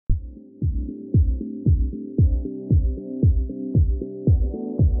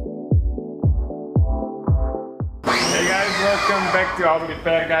welcome back to Audi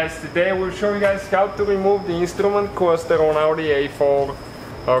Repair, guys. Today we'll show you guys how to remove the instrument cluster on Audi A4.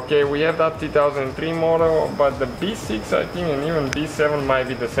 Okay, we have that 2003 model, but the B6 I think and even B7 might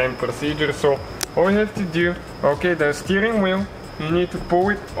be the same procedure. So all you have to do, okay, the steering wheel, you need to pull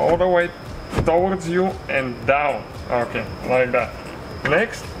it all the way towards you and down. Okay, like that.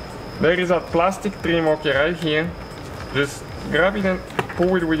 Next, there is that plastic trim, okay, right here. Just grab it and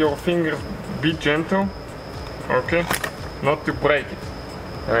pull it with your fingers, be gentle, okay, not to break it.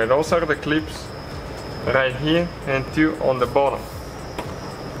 Alright, those are the clips right here and two on the bottom.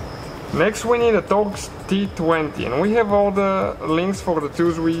 Next we need a Torx T20, and we have all the links for the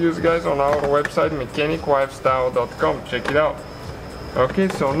tools we use, guys, on our website mechaniclifestyle.com. check it out. Okay,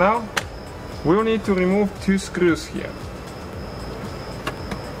 so now we'll need to remove two screws here.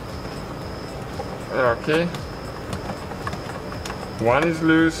 Okay, one is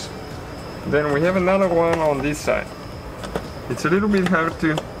loose, then we have another one on this side. It's a little bit hard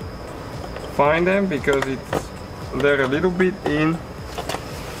to find them because they're a little bit in,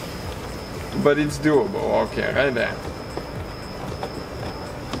 but it's doable. Okay, right there.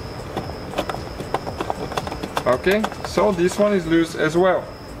 Okay, so this one is loose as well.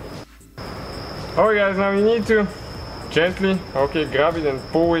 Alright guys, now you need to gently, okay, grab it and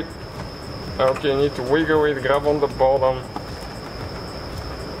pull it. Okay, you need to wiggle it, grab on the bottom.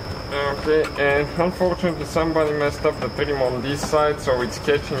 Okay, and unfortunately somebody messed up the trim on this side, so it's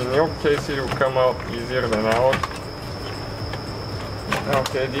catching. In your case it will come out easier than ours.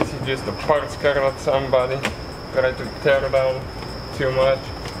 Okay, this is just a parts car that somebody tried to tear down too much.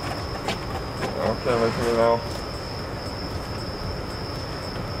 Okay, let me now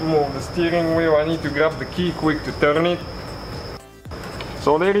move the steering wheel. I need to grab the key quick to turn it.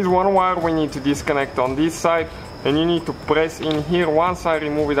 So there is one wire we need to disconnect on this side, and you need to press in here. Once I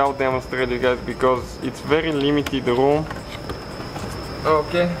remove it, I'll demonstrate you guys because it's very limited room.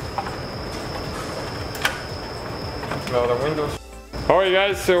 Okay. Now the windows. Alright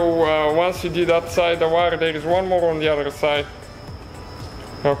guys, so once you do that side the wire, there is one more on the other side.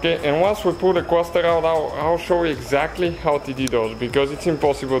 Okay, and once we pull the cluster out, I'll show you exactly how to do those, because it's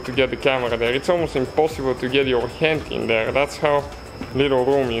impossible to get the camera there. It's almost impossible to get your hand in there. That's how little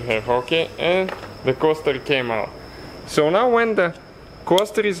room you have. Okay, and the cluster came out. So now when the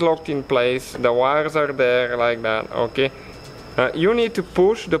cluster is locked in place, the wires are there like that. Okay, you need to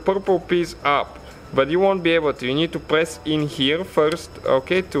push the purple piece up, but you won't be able to. You need to press in here first,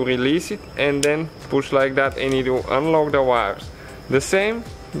 okay, to release it, and then push like that, and it will unlock the wires. The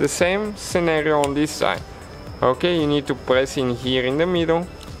same scenario on this side. Okay, you need to press in here in the middle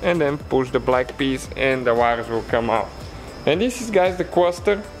and then push the black piece and the wires will come out. And this is, guys, the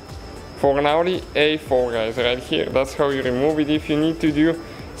cluster for an Audi A4, guys, right here. That's how you remove it. If you need to do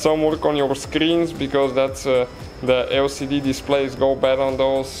some work on your screens, because that's the LCD displays go bad on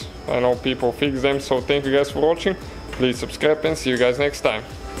those, I know people fix them. So thank you guys for watching. Please subscribe and see you guys next time.